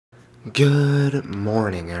Good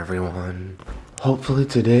morning, everyone. Hopefully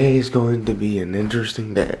today is going to be an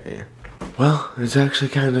interesting day. Well, it's actually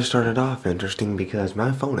kind of started off interesting because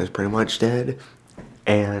my phone is pretty much dead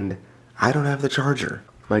and I don't have the charger.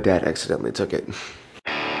 My dad accidentally took it.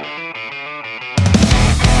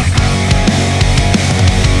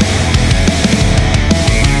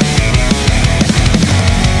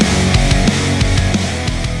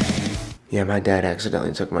 Yeah, my dad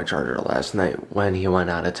accidentally took my charger last night when he went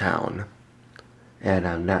out of town. And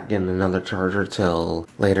I'm not getting another charger till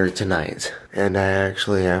later tonight. And I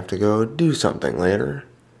actually have to go do something later.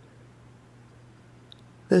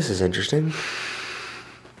 This is interesting.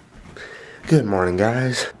 Good morning,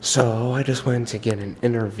 guys. So, I just went to get an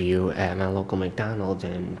interview at my local McDonald's,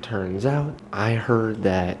 and turns out I heard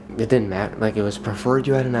that it didn't matter. Like, it was preferred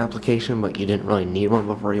you had an application, but you didn't really need one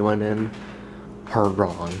before you went in. Heard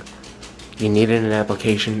wrong. You needed an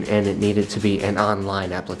application, and it needed to be an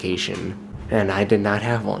online application. And I did not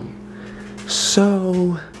have one.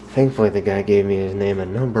 So, thankfully the guy gave me his name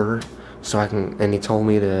and number, so I can, and he told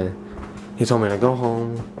me to go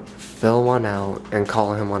home, fill one out, and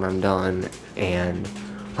call him when I'm done. And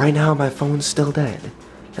right now my phone's still dead,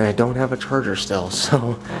 and I don't have a charger still,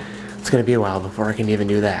 so it's gonna be a while before I can even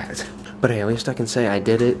do that. But hey, at least I can say I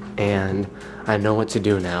did it, and I know what to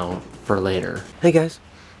do now for later. Hey guys.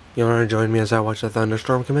 You wanna join me as I watch the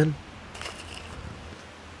thunderstorm come in?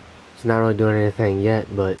 It's not really doing anything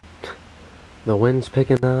yet, but the wind's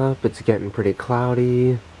picking up, it's getting pretty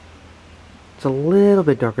cloudy. It's a little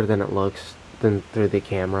bit darker than it looks than through the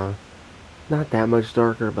camera. Not that much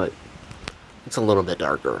darker, but it's a little bit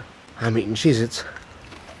darker. I'm eating Cheez-Its.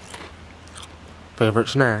 Favorite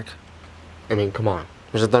snack. I mean, come on.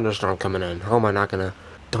 There's a thunderstorm coming in. How am I not gonna...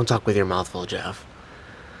 Don't talk with your mouth full, Jeff.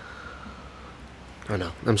 Oh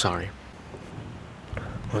no, I'm sorry.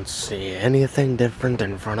 Let's see, anything different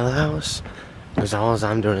in front of the house? Because all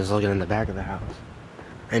I'm doing is looking in the back of the house.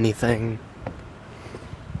 Anything?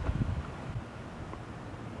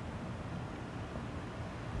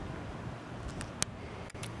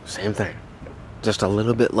 Same thing. Just a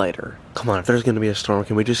little bit lighter. Come on, if there's gonna be a storm,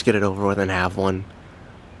 can we just get it over with and have one?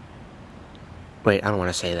 Wait, I don't want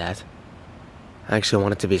to say that. I actually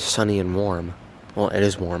want it to be sunny and warm. Well, it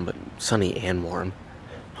is warm, but sunny and warm.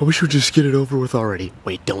 I wish we'd just get it over with already.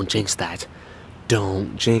 Wait, don't jinx that.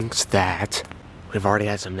 Don't jinx that. We've already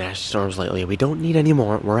had some nasty storms lately. We don't need any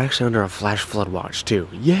more. We're actually under a flash flood watch, too.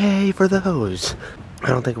 Yay for those. I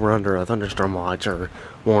don't think we're under a thunderstorm watch or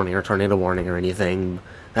warning or tornado warning or anything.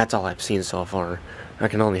 That's all I've seen so far. I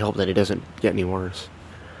can only hope that it doesn't get any worse.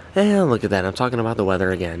 And look at that. I'm talking about the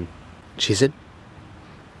weather again. Cheez-It?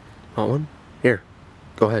 Want one? Here.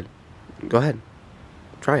 Go ahead. Go ahead.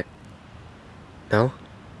 Try it. No?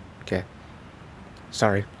 Okay.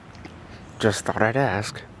 Sorry. Just thought I'd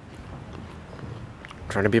ask.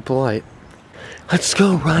 Trying to be polite. Let's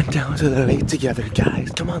go run down to the lake together,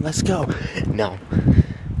 guys. Come on, let's go. No.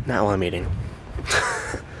 Not while I'm eating.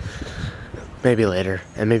 Maybe later.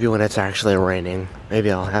 And maybe when it's actually raining.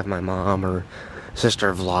 Maybe I'll have my mom or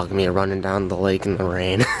sister vlog me running down the lake in the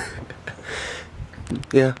rain.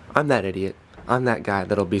 Yeah, I'm that idiot. I'm that guy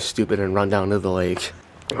that'll be stupid and run down to the lake.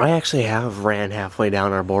 I actually have ran halfway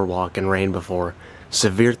down our boardwalk in rain before.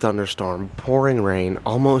 Severe thunderstorm, pouring rain,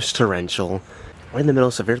 almost torrential. We're in the middle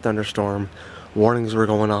of severe thunderstorm. Warnings were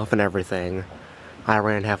going off and everything. I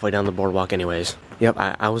ran halfway down the boardwalk anyways. Yep,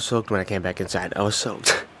 I was soaked when I came back inside. I was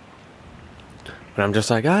soaked. But I'm just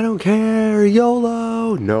like, I don't care,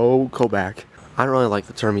 YOLO! No, go back. I don't really like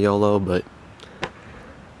the term YOLO, but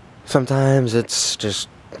sometimes it's just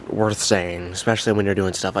worth saying, especially when you're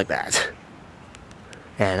doing stuff like that.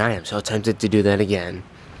 And I am so tempted to do that again.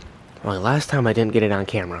 Well, last time I didn't get it on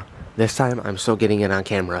camera. This time I'm still getting it on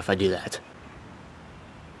camera if I do that.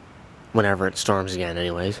 Whenever it storms again,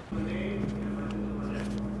 anyways.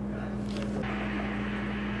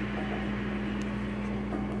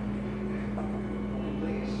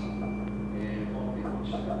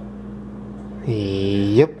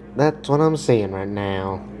 Yep, that's what I'm seeing right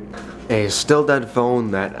now. A still dead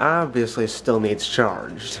phone that obviously still needs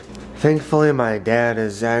charged. Thankfully, my dad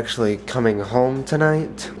is actually coming home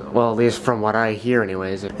tonight. Well, at least from what I hear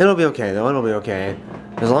anyways. It'll be okay though, it'll be okay.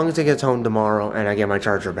 As long as he gets home tomorrow and I get my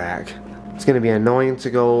charger back. It's gonna be annoying to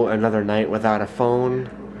go another night without a phone,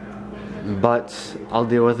 but I'll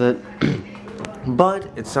deal with it. But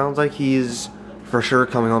it sounds like he's for sure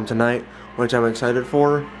coming home tonight, which I'm excited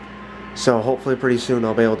for. So hopefully pretty soon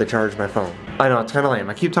I'll be able to charge my phone. I know, it's kinda lame.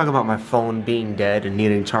 I keep talking about my phone being dead and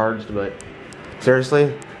needing charged, but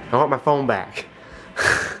seriously, I want my phone back.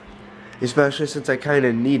 Especially since I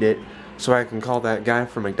kinda need it so I can call that guy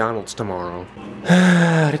from McDonald's tomorrow.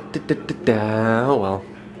 Oh well.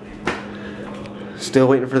 Still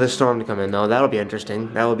waiting for the storm to come in though. That'll be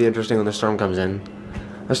interesting. That will be interesting when the storm comes in.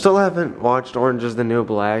 I still haven't watched Orange is the New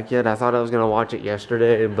Black yet. I thought I was gonna watch it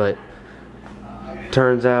yesterday, but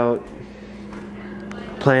turns out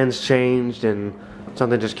plans changed and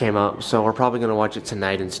something just came up, so we're probably gonna watch it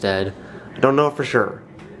tonight instead. I don't know for sure,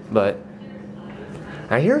 but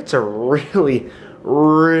I hear it's a really,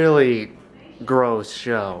 really gross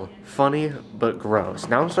show. Funny, but gross.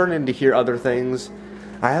 Now I'm starting to hear other things.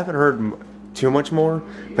 I haven't heard too much more,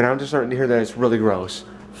 but I'm just starting to hear that it's really gross.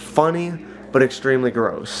 Funny, but extremely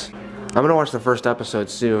gross. I'm gonna watch the first episode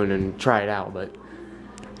soon and try it out, but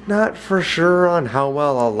not for sure on how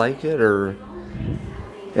well I'll like it or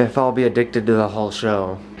if I'll be addicted to the whole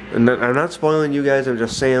show. And I'm not spoiling you guys, I'm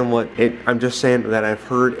just saying I'm just saying that I've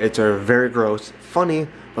heard it's a very gross, funny,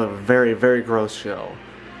 but very, very gross show.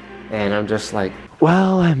 And I'm just like,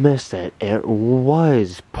 well, I missed it. It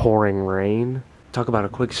was pouring rain. Talk about a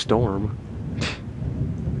quick storm.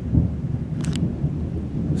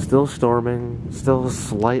 Still storming, still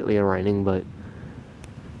slightly raining, but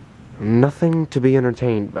nothing to be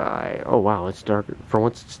entertained by. Oh wow, it's dark. For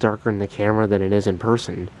once it's darker in the camera than it is in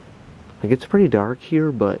person. Like, it's pretty dark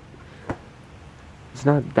here, but it's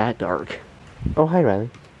not that dark. Oh, hi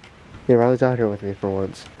Riley. Yeah, Riley's out here with me for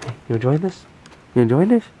once. You enjoying this? You enjoying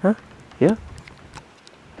this? Huh? Yeah?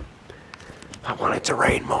 I want it to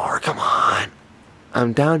rain more, come on.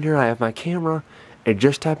 I'm down here, I have my camera. It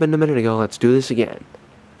just happened a minute ago, let's do this again.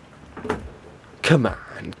 Come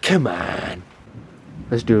on, come on.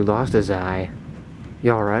 This dude lost his eye.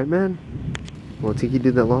 You alright, man? Well, Tiki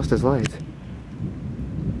dude that lost his light.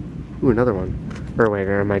 Ooh, another one. Or wait,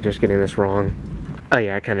 or am I just getting this wrong? Oh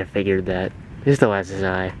yeah, I kind of figured that. He still has his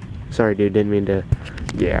eye. Sorry dude, didn't mean to...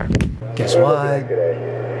 Yeah. Guess what?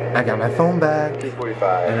 I got my phone back.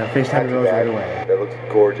 And I FaceTimed Rose right away. That looks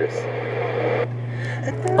gorgeous.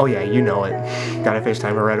 Oh yeah, you know it. Gotta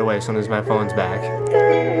FaceTime her right away as soon as my phone's back.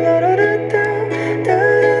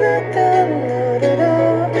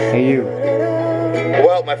 Hey you.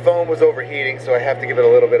 Well, my phone was overheating, so I have to give it a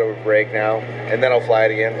little bit of a break now, and then I'll fly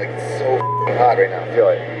it again. Like, it's so hot right now. I feel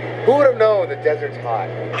it. Who would have known the desert's hot?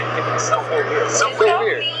 It's so weird. So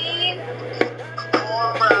weird.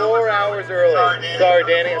 4 hours early. Sorry,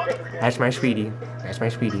 Danny. That's my sweetie. That's my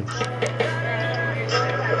sweetie.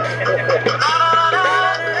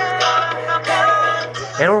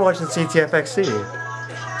 And we're watching CTFXC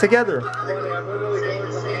together.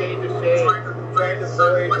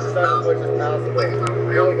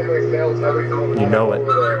 You know it.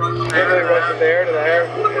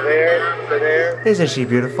 Isn't she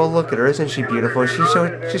beautiful? Look at her. Isn't she beautiful?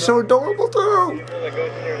 She's so adorable too.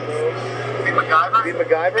 Be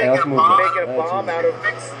MacGyver? Making a bomb out of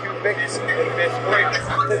toothpicks.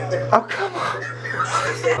 Oh, come on.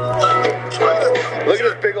 Look at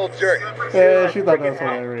this big old jerk. Yeah, she thought that was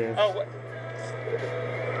hilarious.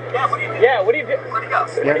 Yeah, what do you do?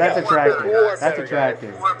 Yeah, that's attractive. That's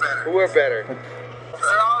attractive. Who are better?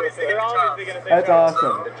 That's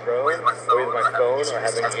awesome. The drone with my phone are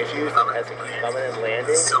having issues and has to keep coming and landing.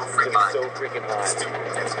 It's so freaking hot.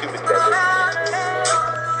 Stupid desert.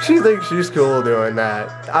 She thinks she's cool doing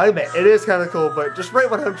that. I admit, it is kind of cool, but just right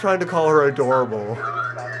when I'm trying to call her adorable.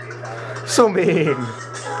 So mean.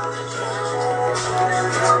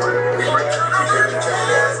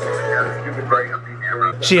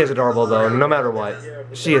 She is adorable though, no matter what.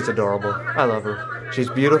 She is adorable. I love her. She's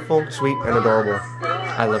beautiful, sweet, and adorable.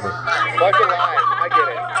 I love her. Watch it live. I get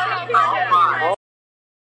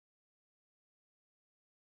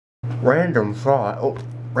it. Random thought. Oh,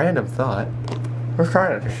 random thought. Where's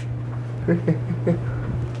Carlos?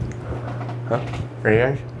 Huh? Ready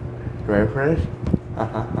guys? You ready for this?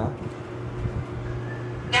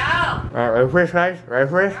 No! Alright, ready for this guys? Ready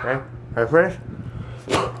for this? Ready for this?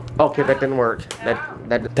 Okay, that didn't work. That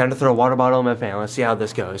time to throw a water bottle in my fan. Let's see how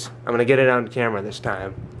this goes. I'm gonna get it on camera this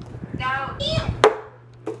time. No.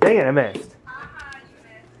 Dang it, I missed.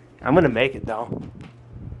 I'm gonna make it though.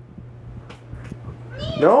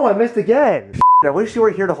 No, I missed again. I wish you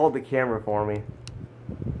were here to hold the camera for me.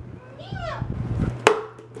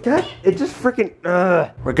 God, it just freaking.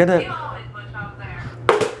 We're gonna.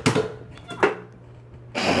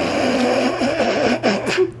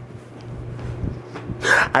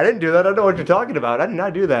 I didn't do that. I don't know what you're talking about. I did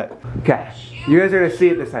not do that. Okay. You guys are gonna see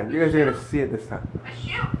it this time. You guys are gonna see it this time.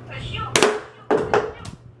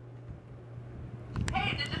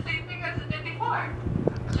 Hey, did the same thing as it did before.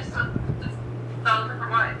 Just for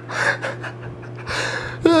what?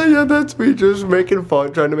 Yeah, that's me just making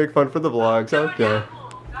fun, trying to make fun for the vlogs. Okay. No,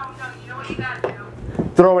 you know what you gotta do?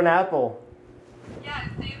 Throw an apple. Yeah,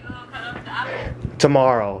 see the little cut up the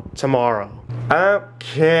apple. Tomorrow.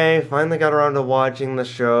 Okay, finally got around to watching the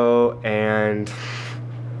show, and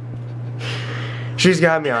she's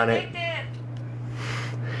got me on it.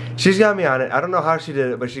 She's got me on it. I don't know how she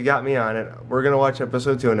did it, but she got me on it. We're gonna watch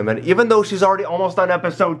episode 2 in a minute. Even though she's already almost on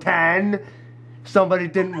episode 10. Somebody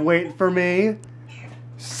didn't wait for me.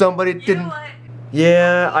 Somebody didn't. You know what?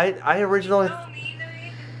 Yeah, I originally.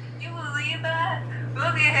 You believe that?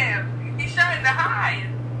 Look at him. He's trying to hide.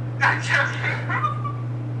 I'm joking.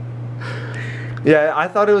 Yeah, I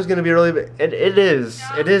thought it was gonna be really. It is.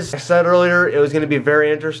 It is. I said earlier it was gonna be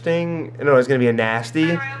very interesting. You know, it was gonna be a nasty.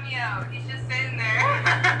 Romeo, he's just sitting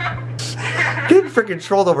there. Getting freaking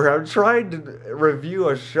trolled over here. I'm trying to review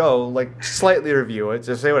a show, like slightly review it,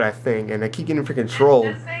 to say what I think, and I keep getting freaking trolled.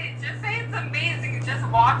 Just say it's amazing. Just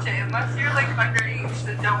watch it. Unless you're like underage,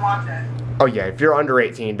 then don't watch it. Oh yeah, if you're under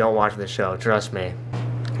 18, don't watch this show. Trust me.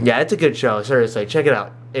 Yeah, it's a good show. Seriously, check it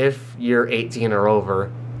out. If you're 18 or over,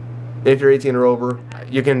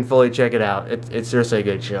 you can fully check it out. It's seriously a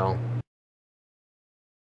good show.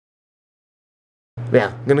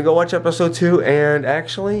 Yeah, I'm gonna go watch episode 2, and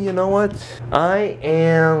actually, you know what? I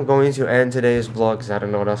am going to end today's vlog because I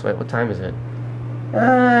don't know what else. Wait, what time is it?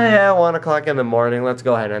 Yeah, 1 o'clock in the morning. Let's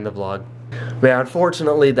go ahead and end the vlog. But yeah,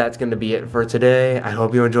 unfortunately, that's gonna be it for today. I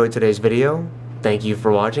hope you enjoyed today's video. Thank you for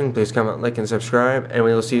watching. Please comment, like, and subscribe, and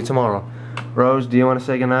we will see you tomorrow. Rose, do you want to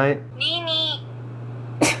say goodnight? Nini.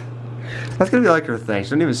 That's gonna be like her thing. She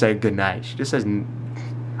doesn't even say goodnight. She just says.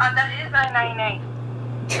 That is my night.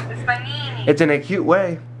 It's my Nini. It's in a cute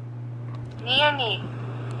way. Nini.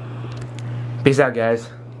 Peace out, guys.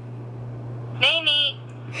 Nini.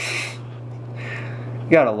 You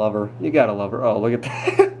gotta love her. You gotta love her. Oh, look at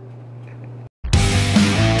that.